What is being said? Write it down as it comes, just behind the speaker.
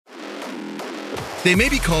They may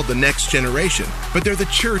be called the next generation, but they're the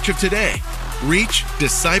church of today. Reach,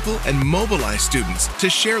 disciple, and mobilize students to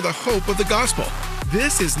share the hope of the gospel.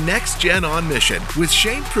 This is Next Gen on Mission with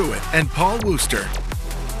Shane Pruitt and Paul Wooster.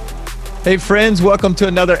 Hey friends, welcome to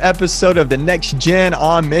another episode of the Next Gen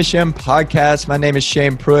on Mission podcast. My name is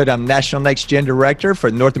Shane Pruitt. I'm National Next Gen Director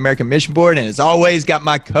for the North American Mission Board, and as always, got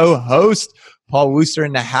my co-host, Paul Wooster,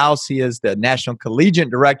 in the house. He is the National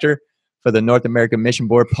Collegiate Director for the North American Mission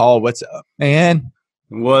Board. Paul, what's up, man?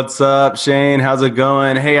 What's up, Shane? How's it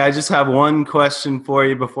going? Hey, I just have one question for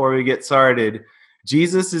you before we get started.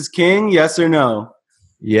 Jesus is king, yes or no?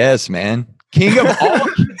 Yes, man. King of all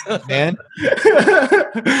kings, man.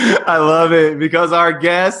 I love it because our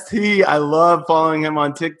guest, I love following him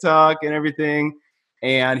on TikTok and everything.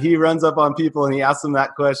 And he runs up on people and he asks them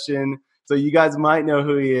that question. So you guys might know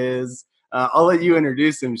who he is. I'll let you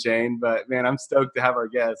introduce him, Shane. But, man, I'm stoked to have our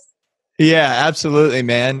guest. Yeah, absolutely,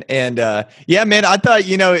 man. And yeah, man, I thought,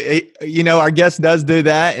 our guest does do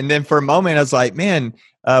that. And then for a moment, I was like, man,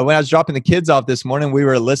 when I was dropping the kids off this morning, we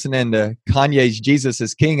were listening to Kanye's Jesus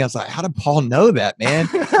is King. I was like, how did Paul know that, man?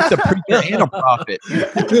 He's a preacher and a prophet.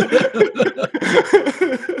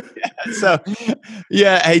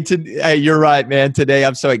 Hey, you're right, man. Today,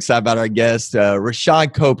 I'm so excited about our guest,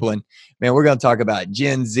 Rashawn Copeland. Man, we're going to talk about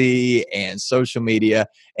Gen Z and social media.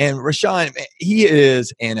 And Rashawn, he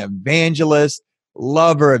is an evangelist,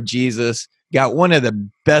 lover of Jesus, got one of the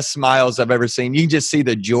best smiles I've ever seen. You can just see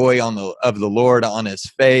the joy of the Lord on his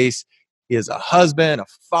face. He is a husband, a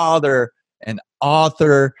father, an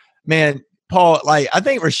author. Man, Paul, I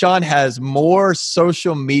think Rashawn has more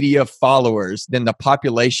social media followers than the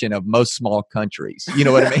population of most small countries. You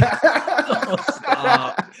know what I mean?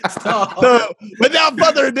 Stop. So, without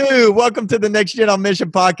further ado, welcome to the Next Gen on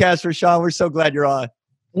Mission podcast, Rashawn. We're so glad you're on.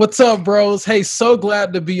 What's up, bros? Hey, so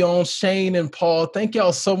glad to be on, Shane and Paul. Thank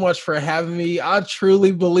y'all so much for having me. I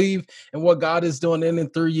truly believe in what God is doing in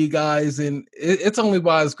and through you guys, and it's only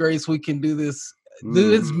by His grace we can do this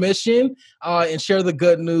mission and share the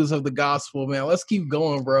good news of the gospel, man. Let's keep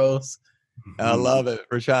going, bros. I love it,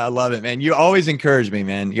 Rashawn. I love it, man. You always encourage me,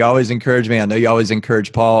 man. You always encourage me. I know you always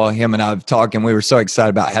encourage Paul. Him and I have talked, and we were so excited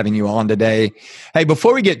about having you on today. Hey,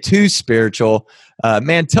 before we get too spiritual,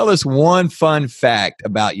 man, tell us one fun fact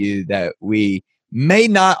about you that we may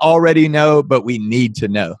not already know, but we need to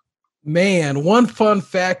know. Man, one fun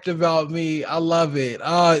fact about me. I love it.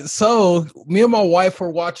 So me and my wife were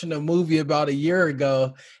watching a movie about a year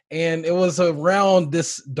ago, and it was around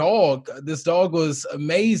this dog. This dog was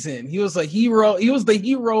amazing. He was a hero. He was the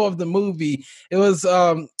hero of the movie. It was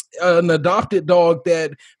an adopted dog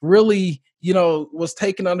that really, was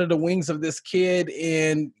taken under the wings of this kid.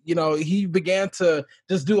 And, he began to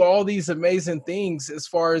just do all these amazing things as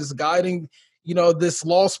far as guiding, this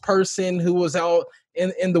lost person who was out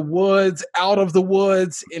in the woods, out of the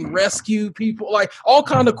woods, and rescue people, like all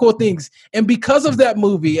kind of cool things. And because of that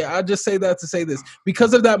movie, I just say that to say this,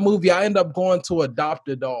 because of that movie, I end up going to adopt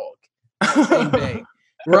a dog that same day.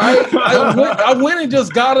 Right? I went and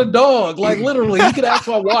just got a dog. Like literally, you could ask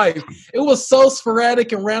my wife. It was so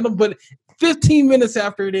sporadic and random, but 15 minutes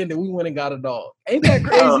after it ended, we went and got a dog. Ain't that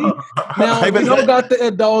crazy? Now, we don't got the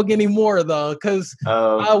dog anymore, though, because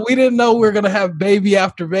we didn't know we were going to have baby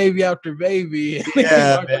after baby after baby.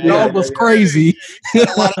 Yeah, the dog was crazy.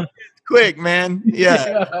 Quick, man.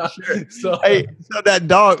 Yeah. Sure. So that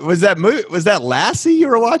dog, was that Lassie you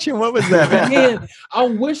were watching? What was that, man? I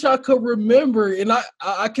wish I could remember, and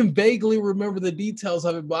I can vaguely remember the details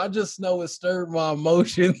of it, but I just know it stirred my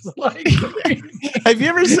emotions. Like, have you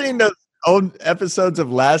ever seen those old episodes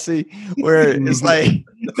of Lassie where it's like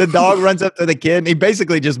the dog runs up to the kid and he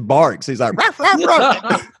basically just barks? He's like, ruff, ruff,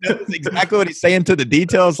 ruff. That's exactly what he's saying to the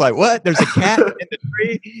details. Like, what? There's a cat in the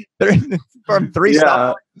tree. They're from three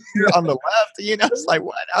stops on the left. It's like,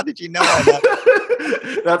 what? How did you know all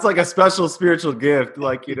that? That's like a special spiritual gift.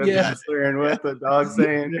 Like, just swearing with the dog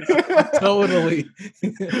saying. Totally.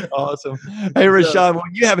 Awesome. Hey, Rashawn, well,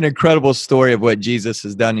 you have an incredible story of what Jesus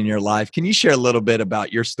has done in your life. Can you share a little bit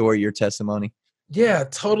about your story, your testimony? Yeah,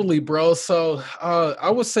 totally, bro. So I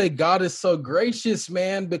would say God is so gracious,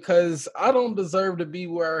 man, because I don't deserve to be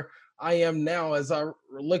where I am now as I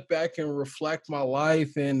look back and reflect my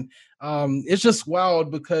life. And it's just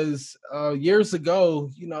wild because years ago,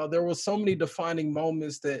 there was so many defining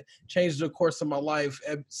moments that changed the course of my life.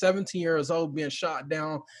 At 17 years old, being shot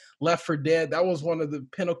down, left for dead, that was one of the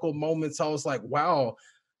pinnacle moments. I was like, wow,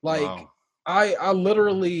 I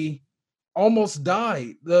literally almost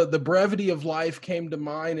died. The brevity of life came to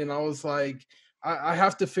mind, and I was like, I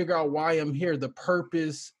have to figure out why I'm here, the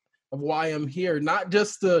purpose why I'm here. Not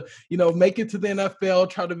just to, make it to the NFL,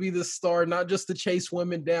 try to be the star, not just to chase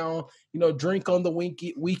women down, drink on the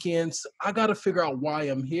weekends. I got to figure out why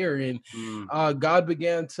I'm here. And God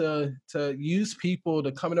began to use people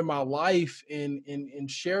to come into my life and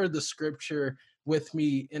share the scripture with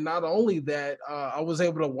me. And not only that, I was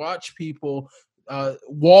able to watch people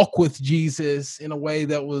walk with Jesus in a way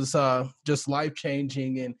that was just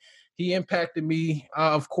life-changing. And he impacted me,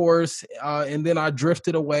 of course, and then I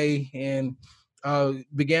drifted away and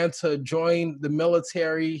began to join the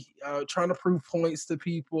military, trying to prove points to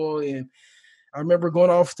people. And I remember going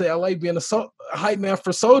off to LA, being a hype man for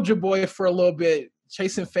Soulja Boy for a little bit,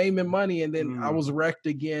 chasing fame and money, and then I was wrecked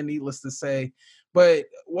again, needless to say. But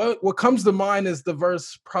what comes to mind is the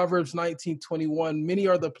verse Proverbs 19:21. Many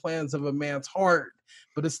are the plans of a man's heart,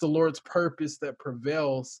 but it's the Lord's purpose that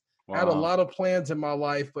prevails. Wow. I had a lot of plans in my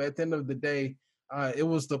life, but at the end of the day, it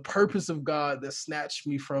was the purpose of God that snatched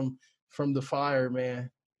me from the fire, man.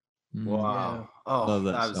 Wow. Yeah. Oh,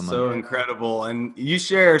 that was so incredible. And you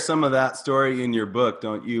share some of that story in your book,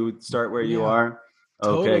 don't you? Start Where You Are.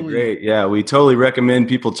 Okay, totally. Great. Yeah, we totally recommend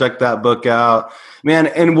people check that book out, man.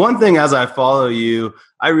 And one thing, as I follow you,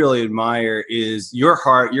 I really admire is your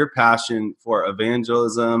heart, your passion for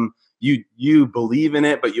evangelism. You believe in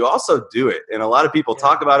it, but you also do it. And a lot of people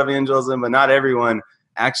talk about evangelism, but not everyone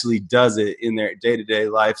actually does it in their day-to-day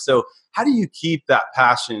life. So how do you keep that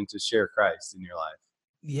passion to share Christ in your life?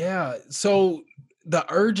 Yeah. So the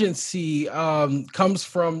urgency comes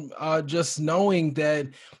from just knowing that,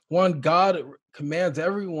 one, God commands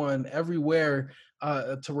everyone everywhere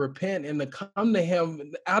to repent and to come to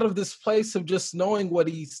him out of this place of just knowing what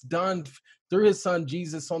he's done through his son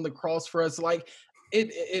Jesus on the cross for us. Like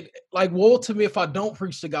it like, woe to me if I don't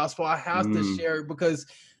preach the gospel. I have to share it, because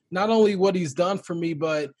not only what he's done for me,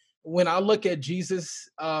 but when I look at Jesus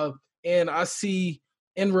and I see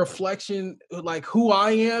in reflection like who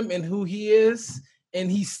I am and who he is, and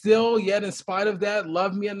he still, yet in spite of that,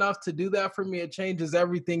 loved me enough to do that for me, it changes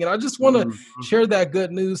everything. And I just want to share that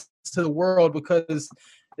good news to the world, because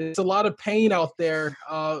it's a lot of pain out there,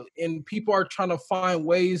 and people are trying to find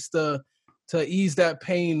ways to ease that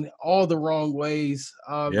pain all the wrong ways.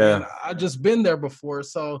 And I just been there before,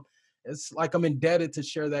 so it's like I'm indebted to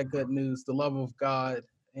share that good news, the love of God,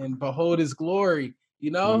 and behold his glory. I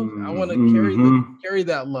want to carry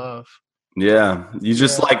that love. Yeah. You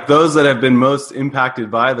just like those that have been most impacted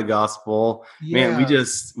by the gospel, man,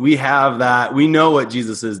 we have that. We know what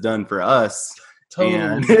Jesus has done for us. Totally.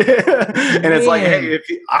 And it's like, hey,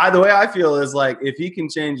 the way I feel is like, if he can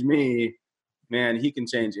change me, man, he can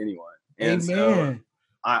change anyone. And so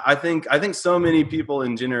I think so many people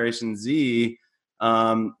in Generation Z,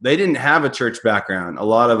 they didn't have a church background, a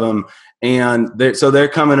lot of them. And they're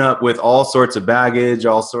coming up with all sorts of baggage,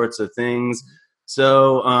 all sorts of things.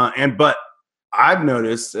 So, but I've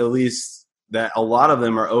noticed at least that a lot of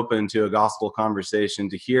them are open to a gospel conversation,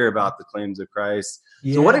 to hear about the claims of Christ.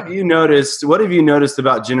 Yeah. So what have you noticed? What have you noticed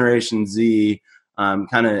about Generation Z,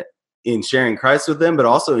 kind of in sharing Christ with them, but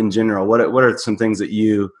also in general? What are some things that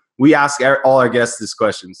we ask all our guests this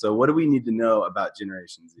question. So what do we need to know about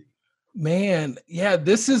Generation Z? Man, yeah,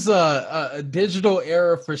 this is a digital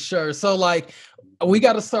era for sure. So like, we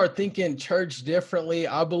got to start thinking church differently,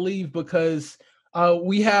 I believe, because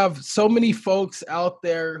we have so many folks out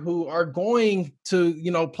there who are going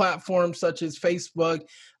to, platforms such as Facebook,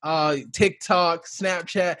 TikTok,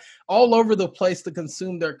 Snapchat, all over the place to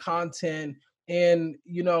consume their content. And,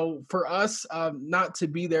 for us not to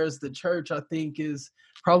be there as the church, I think is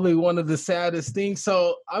probably one of the saddest things.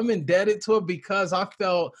 So I'm indebted to it, because I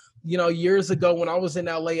felt, years ago when I was in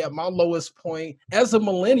LA at my lowest point as a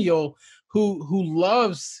millennial who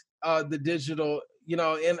loves the digital,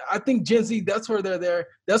 and I think Gen Z, that's where they're there.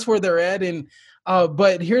 That's where they're at. And,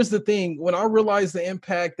 but here's the thing, when I realized the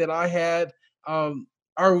impact that I had,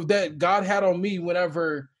 or that God had on me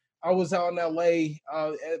whenever I was out in LA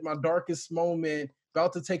at my darkest moment,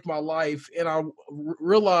 about to take my life, and I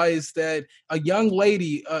realized that a young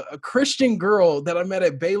lady, a Christian girl that I met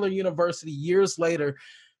at Baylor University years later,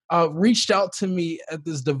 reached out to me at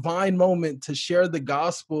this divine moment to share the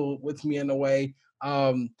gospel with me in a way.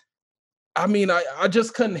 I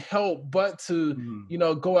just couldn't help but to,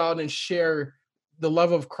 go out and share the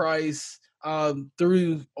love of Christ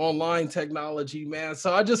through online technology, man.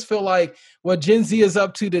 So I just feel like what Gen Z is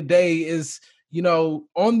up to today is,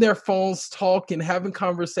 on their phones, talking, having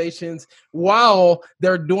conversations while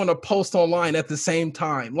they're doing a post online at the same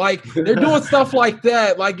time. Like they're doing stuff like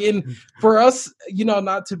that. Like for us,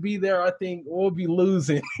 not to be there, I think we'll be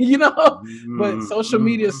losing, but social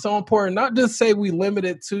media is so important. Not just say we limit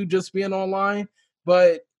it to just being online,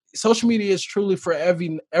 but social media is truly for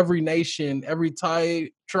every nation, every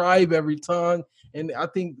tribe, every tongue, and I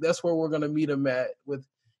think that's where we're going to meet them at with,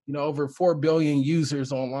 over 4 billion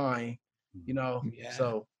users online. Yeah.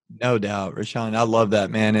 So. No doubt, Rashawn. I love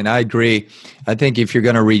that, man. And I agree. I think if you're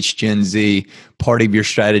going to reach Gen Z, part of your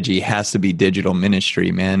strategy has to be digital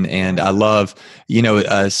ministry, man. And I love,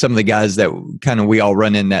 some of the guys that kind of we all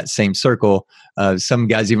run in that same circle. Some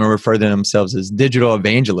guys even refer to themselves as digital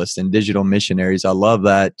evangelists and digital missionaries. I love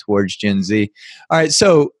that towards Gen Z. All right.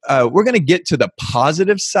 So we're going to get to the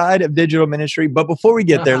positive side of digital ministry. But before we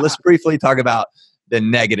get there, let's briefly talk about the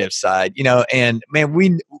negative side, and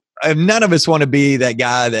man, none of us want to be that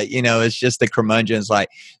guy that, it's just the curmudgeons, like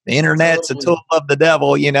the internet's a tool of the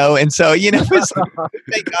devil, and so, it's like,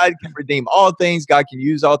 think God can redeem all things. God can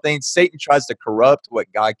use all things. Satan tries to corrupt what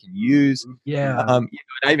God can use. Yeah. And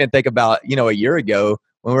I even think about, a year ago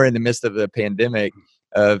when we were in the midst of the pandemic,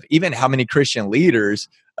 of even how many Christian leaders,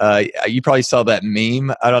 you probably saw that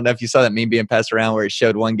meme. I don't know if you saw that meme being passed around where it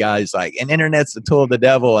showed one guy's like, an internet's the tool of the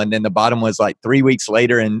devil. And then the bottom was like 3 weeks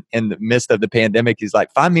later in the midst of the pandemic, he's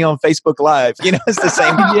like, find me on Facebook Live. It's the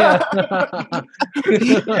same.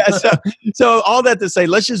 So all that to say,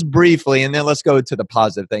 let's just briefly, and then let's go to the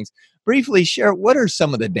positive things. Briefly share, what are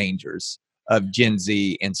some of the dangers of Gen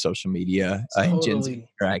Z and social media and Gen Z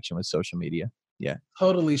interaction with social media? Yeah,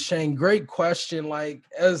 totally, Shane. Great question. Like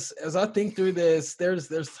as I think through this, there's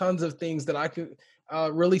tons of things that I could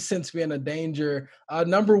really sense being a danger.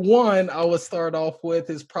 Number one, I would start off with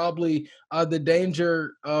is probably the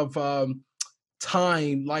danger of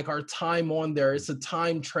time, like our time on there. It's a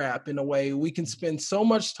time trap in a way. We can spend so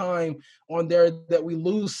much time on there that we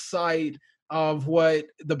lose sight of what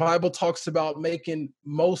the Bible talks about, making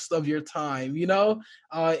most of your time,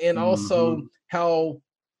 and also how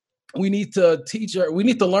we need to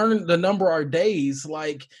learn to number our days.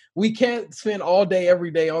 Like we can't spend all day,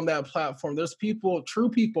 every day on that platform. There's people, true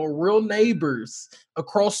people, real neighbors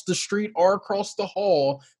across the street or across the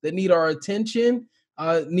hall that need our attention,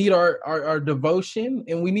 need our devotion,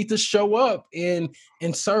 and we need to show up and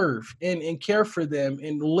serve and care for them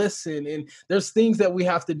and listen. And there's things that we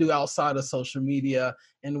have to do outside of social media,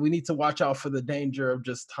 and we need to watch out for the danger of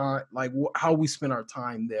just time, like how we spend our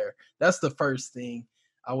time there. That's the first thing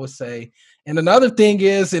I would say. And another thing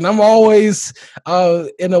is, and I'm always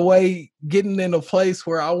in a way getting in a place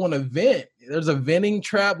where I want to vent. There's a venting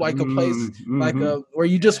trap, like a place like where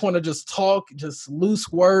you just want to just talk, just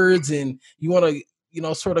loose words, and you want to,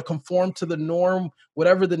 sort of conform to the norm,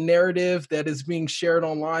 whatever the narrative that is being shared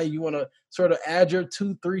online. You want to sort of add your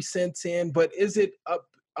 2-3 cents in, but is it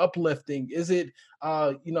uplifting? Is it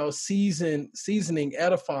seasoning,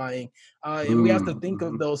 edifying? And we have to think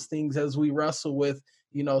of those things as we wrestle with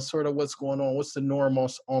sort of what's going on, what's the norm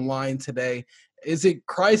online today. Is it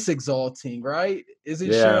Christ exalting, right? Is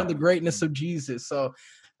it sharing the greatness of Jesus? So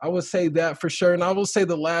I would say that for sure. And I will say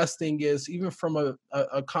the last thing is, even from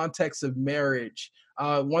a context of marriage,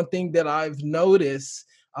 one thing that I've noticed,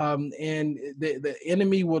 and the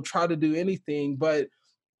enemy will try to do anything, but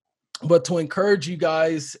to encourage you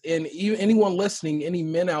guys, and anyone listening, any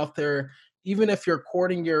men out there, even if you're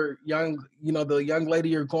courting your young, the young lady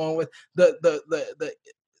you're going with, the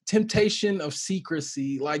temptation of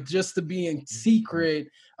secrecy, like just to be in secret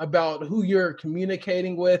about who you're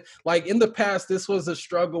communicating with. Like in the past, this was a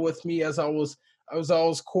struggle with me as I was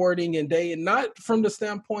courting and dating, not from the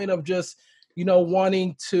standpoint of just,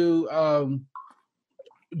 wanting to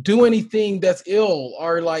do anything that's ill,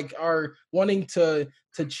 or wanting to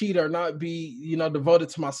cheat or not be, devoted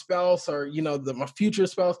to my spouse or, my future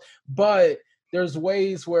spouse. But there's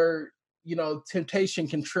ways where, temptation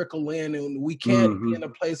can trickle in, and we can't be in a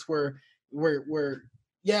place where we're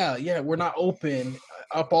not open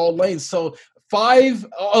up all lanes. So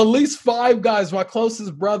at least five guys, my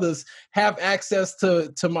closest brothers, have access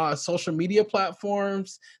to my social media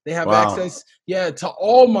platforms. They have access, to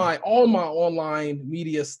all my online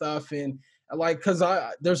media stuff. And cause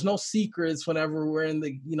there's no secrets whenever we're in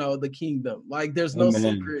the, the kingdom. Like there's no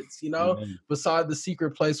secrets, beside the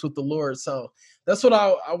secret place with the Lord. So that's what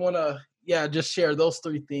I want to, just share those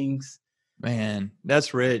 3 things. Man,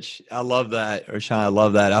 that's rich. I love that, Rashawn. I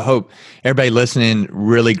love that. I hope everybody listening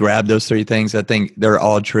really grabbed those 3 things. I think they're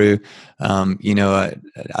all true.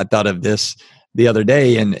 I thought of this the other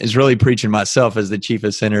day, and is really preaching myself as the chief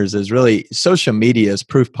of sinners, is really social media is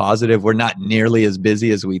proof positive. We're not nearly as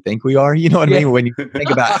busy as we think we are. You know what I mean? When you think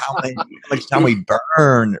about how much time we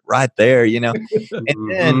burn right there, and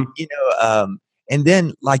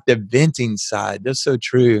then like the venting side, that's so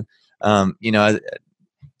true.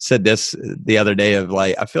 said this the other day of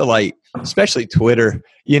like, I feel like, especially Twitter,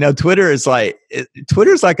 Twitter's like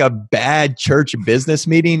a bad church business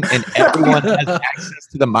meeting and everyone has access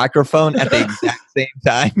to the microphone at the exact same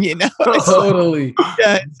time, Totally.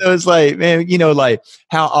 Yeah. So it's like, man, like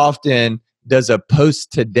how often does a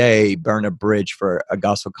post today burn a bridge for a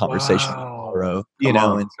gospel conversation tomorrow? Come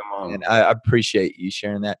on. And I appreciate you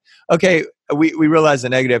sharing that. Okay, we realize the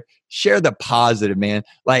negative. Share the positive, man.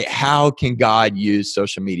 Like, how can God use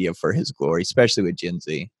social media for His glory, especially with Gen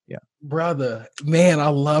Z? Yeah, brother, man, I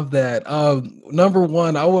love that. Number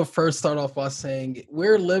one, I would first start off by saying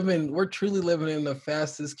we're truly living in the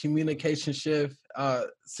fastest communication shift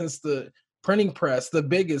since the printing press,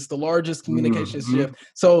 the largest communication shift.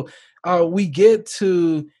 So we get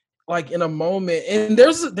to, like, in a moment, and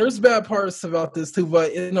there's bad parts about this too,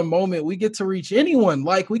 but in a moment we get to reach anyone.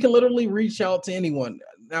 Like, we can literally reach out to anyone.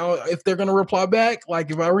 Now, if they're going to reply back, like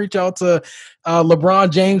if I reach out to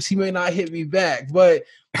LeBron James, he may not hit me back, but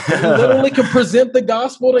we literally can present the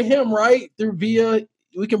gospel to him, right?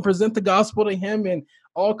 We can present the gospel to him and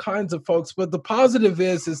all kinds of folks. But the positive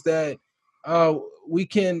is that we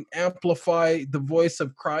can amplify the voice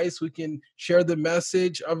of Christ. We can share the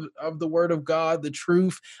message of the word of God, the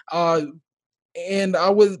truth. And I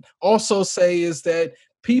would also say is that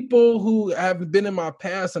people who have been in my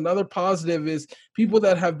past, another positive is people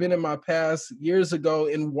that have been in my past years ago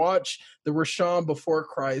and watched the Rashawn before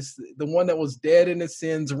Christ, the one that was dead in his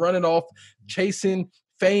sins, running off, chasing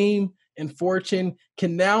fame and fortune,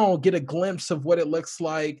 can now get a glimpse of what it looks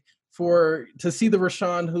like to see the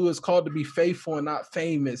Rashawn who is called to be faithful and not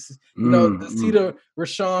famous, to see the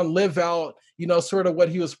Rashawn live out, sort of what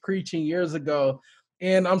he was preaching years ago.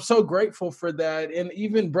 And I'm so grateful for that. And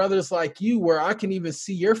even brothers like you, where I can even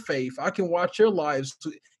see your faith, I can watch your lives.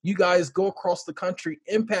 You guys go across the country,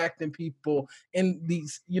 impacting people in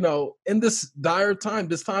these, in this dire time,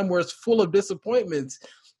 this time where it's full of disappointments.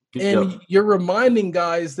 And you're reminding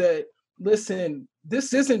guys that, listen,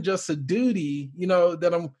 this isn't just a duty,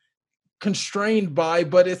 that I'm constrained by,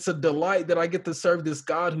 but it's a delight that I get to serve this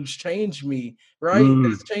God who's changed me, right?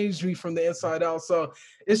 That's changed me from the inside out. So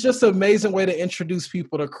it's just an amazing way to introduce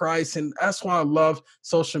people to Christ. And that's why I love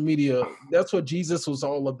social media. That's what Jesus was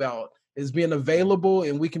all about, is being available,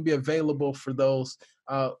 and we can be available for those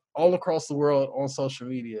all across the world on social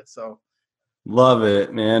media. So love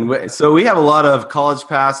it, man. So we have a lot of college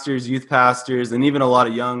pastors, youth pastors, and even a lot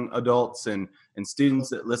of young adults and students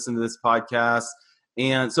that listen to this podcast.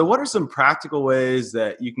 And so what are some practical ways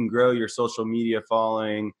that you can grow your social media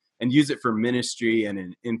following and use it for ministry and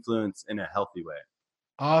an influence in a healthy way?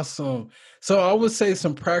 Awesome. So I would say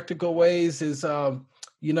some practical ways is, a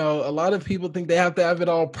lot of people think they have to have it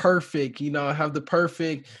all perfect, have the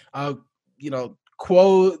perfect,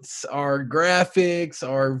 quotes or graphics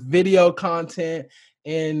or video content.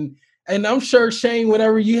 And I'm sure, Shane,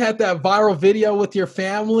 whenever you had that viral video with your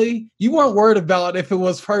family, you weren't worried about if it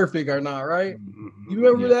was perfect or not, right? You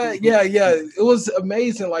remember that? Yeah. It was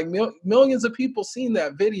amazing. Like millions of people seen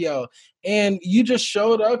that video, and you just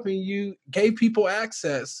showed up and you gave people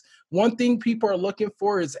access. One thing people are looking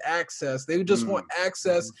for is access. They just want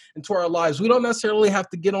access into our lives. We don't necessarily have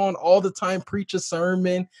to get on all the time, preach a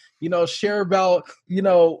sermon, share about,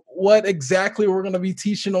 what exactly we're going to be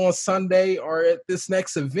teaching on Sunday or at this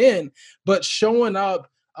next event, but showing up,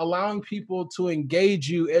 allowing people to engage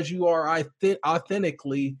you as you are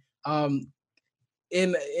authentically,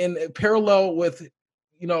 in parallel with,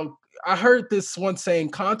 I heard this one saying,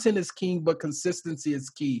 content is king, but consistency is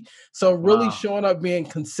key. So really showing up, being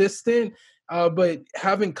consistent, but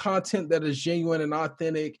having content that is genuine and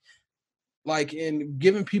authentic, and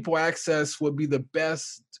giving people access would be the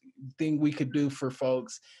best thing we could do for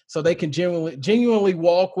folks, so they can genuinely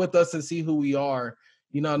walk with us and see who we are,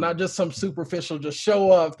 not just some superficial, just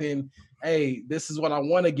show up and, hey, this is what I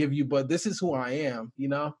want to give you, but this is who I am,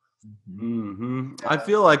 I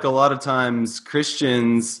feel like a lot of times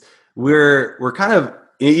Christians, we're kind of,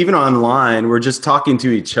 even online, we're just talking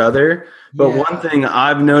to each other. But one thing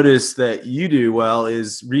I've noticed that you do well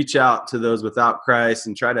is reach out to those without Christ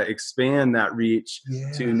and try to expand that reach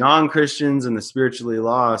to non-Christians and the spiritually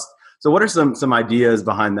lost. So what are some ideas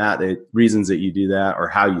behind that, the reasons that you do that or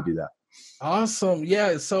how you do that? Awesome.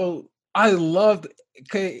 Yeah. So I loved,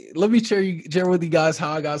 let me share with you guys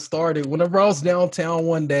how I got started. Whenever I was downtown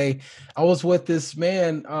one day, I was with this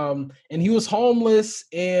man, and he was homeless,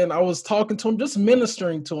 and I was talking to him, just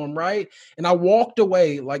ministering to him, right? And I walked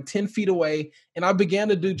away, like 10 feet away, and I began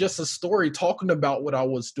to do just a story talking about what I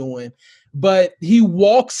was doing. But he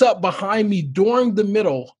walks up behind me during the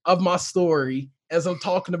middle of my story as I'm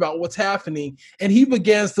talking about what's happening. And he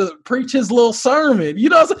begins to preach his little sermon. You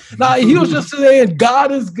know, now he was just saying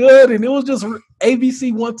God is good, and it was just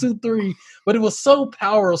ABC 1, 2, 3. But it was so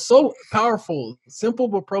powerful, simple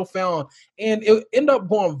but profound, and it ended up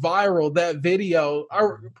going viral. That video,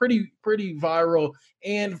 pretty viral.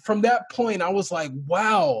 And from that point, I was like,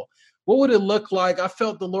 wow, what would it look like? I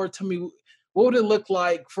felt the Lord tell me, what would it look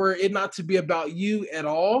like for it not to be about you at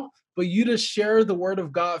all, but you to share the word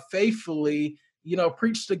of God faithfully, you know,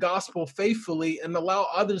 preach the gospel faithfully, and allow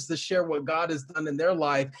others to share what God has done in their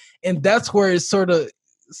life. And that's where it sort of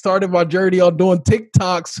started my journey on doing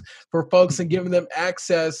TikToks for folks and giving them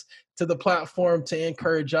access to the platform to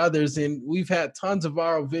encourage others. And we've had tons of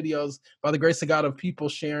viral videos by the grace of God of people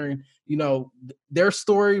sharing, you know, their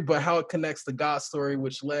story, but how it connects to God's story,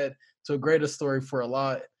 which led to a greater story for a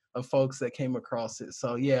lot of folks that came across it.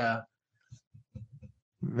 So, yeah.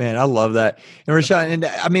 Man, I love that. And Rashawn, and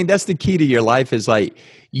I mean, that's the key to your life is like,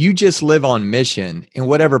 you just live on mission, and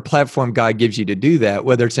whatever platform God gives you to do that,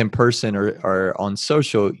 whether it's in person or on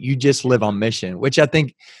social, you just live on mission, which I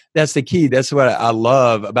think that's the key. That's what I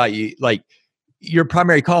love about you. Like, your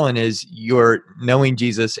primary calling is you're knowing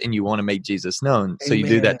Jesus and you want to make Jesus known. So you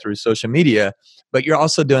do that through social media, but you're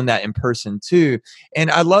also doing that in person too. And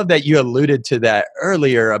I love that you alluded to that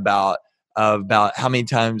earlier about how many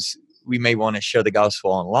times we may want to share the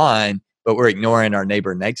gospel online, but we're ignoring our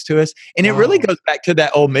neighbor next to us. And it really goes back to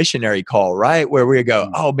that old missionary call, right? Where we go,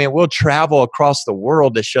 oh man, we'll travel across the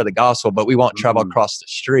world to share the gospel, but we won't travel across the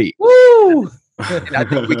street. Woo! And I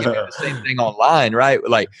think we can do the same thing online, right?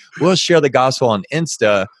 Like, we'll share the gospel on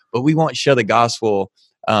Insta, but we won't share the gospel,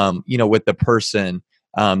 you know, with the person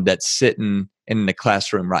that's sitting in the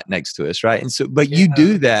classroom right next to us, right? And so, but you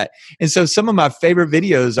do that. And so some of my favorite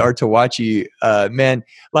videos are to watch you, man.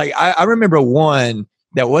 Like, I remember one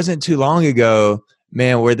that wasn't too long ago,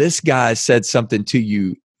 man, where this guy said something to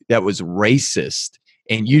you that was racist,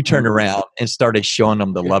 and you turned around and started showing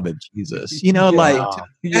them the love of Jesus. You know, like,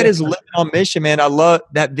 that is living on mission, man. I love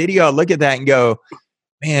that video. I look at that and go,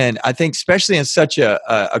 man, I think especially in such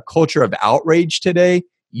a culture of outrage today,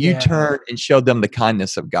 you turn and showed them the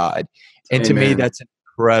kindness of God. And to me, that's an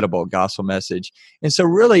incredible gospel message. And so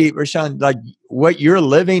really, Rashawn, like, what you're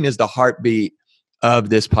living is the heartbeat of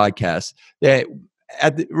this podcast. That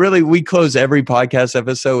really, we close every podcast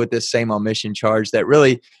episode with this same on mission charge, that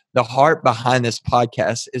really the heart behind this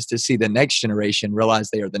podcast is to see the next generation realize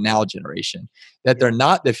they are the now generation, that they're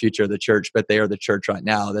not the future of the church, but they are the church right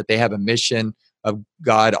now, that they have a mission of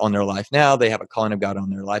God on their life now. They have a calling of God on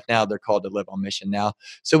their life now. They're called to live on mission now.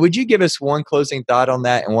 So would you give us one closing thought on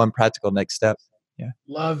that and one practical next step? Yeah.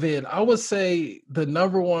 Love it. I would say the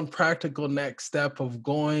number one practical next step of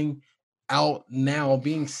going out now,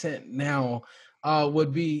 being sent now,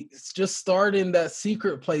 would be just start in that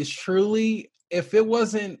secret place. Truly, if it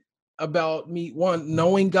wasn't about me, one,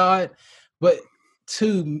 knowing God, but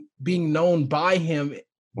two, being known by him,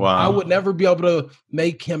 I would never be able to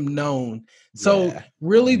make him known. So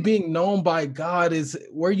really being known by God is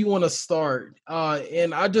where you want to start.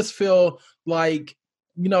 And I just feel like,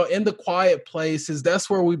 you know, in the quiet places, that's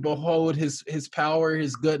where we behold his power,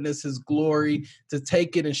 his goodness, his glory, to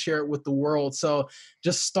take it and share it with the world. So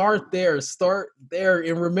just start there.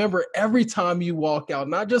 And remember, every time you walk out,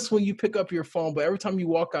 not just when you pick up your phone, but every time you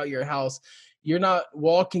walk out your house, you're not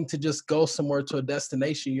walking to just go somewhere to a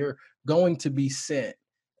destination. You're going to be sent.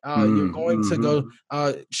 You're going to go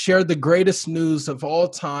share the greatest news of all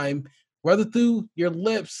time, whether through your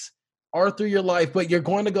lips or through your life, but you're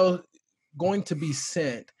going to be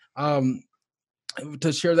sent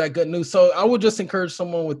to share that good news. So I would just encourage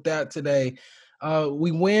someone with that today.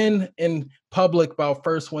 We win in public by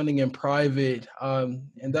first winning in private.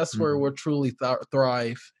 And that's where we'll truly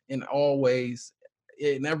thrive in all ways,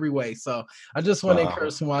 in every way. So I just want to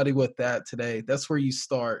encourage somebody with that today. That's where you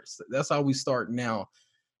start. That's how we start now.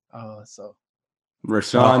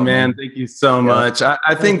 Rashawn, man, thank you so much.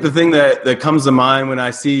 I think the thing that comes to mind when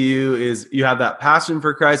I see you is you have that passion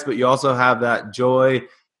for Christ, but you also have that joy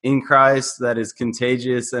in Christ that is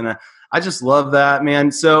contagious. And I just love that,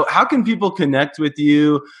 man. So how can people connect with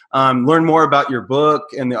you, learn more about your book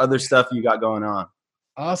and the other stuff you got going on?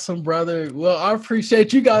 Awesome, brother. Well, I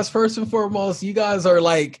appreciate you guys. First and foremost, you guys are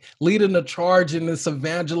like leading the charge in this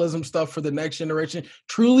evangelism stuff for the next generation,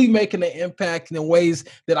 truly making an impact in ways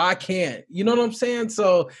that I can't. You know what I'm saying?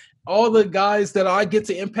 So all the guys that I get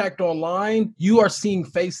to impact online, you are seeing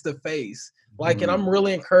face to face. And I'm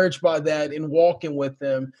really encouraged by that in walking with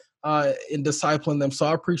them, in discipling them. So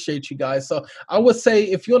I appreciate you guys. So I would say,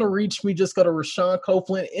 if you want to reach me, just go to Rashawn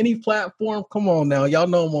Copeland, any platform. Come on now. Y'all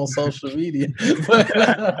know I'm on social media. but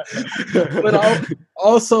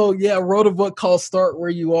Also, yeah, I wrote a book called Start Where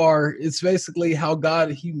You Are. It's basically how God,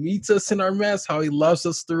 he meets us in our mess, how he loves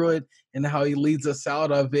us through it, and how he leads us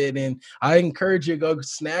out of it. And I encourage you to go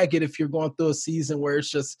snag it if you're going through a season where it's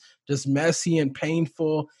just messy and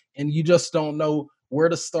painful and you just don't know where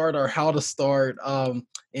to start or how to start.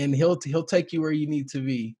 And he'll take you where you need to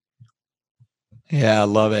be. Yeah, I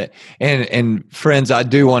love it. And friends, I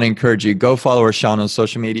do want to encourage you, go follow Rashawn on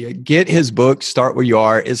social media. Get his book, Start Where You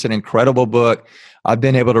Are. It's an incredible book. I've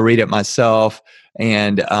been able to read it myself.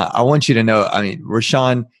 And I want you to know, I mean,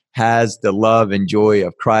 Rashawn has the love and joy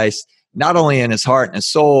of Christ, not only in his heart and his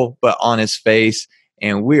soul, but on his face.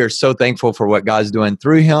 And we are so thankful for what God's doing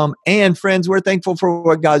through him. And friends, we're thankful for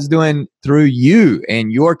what God's doing through you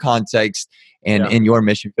and your context and in your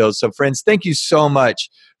mission field. So friends, thank you so much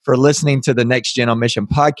for listening to the Next Gen on Mission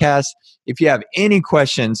podcast. If you have any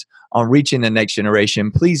questions on reaching the next generation,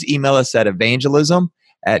 please email us at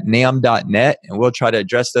evangelism@nam.net, and we'll try to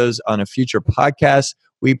address those on a future podcast.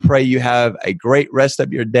 We pray you have a great rest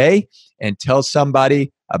of your day and tell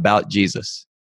somebody about Jesus.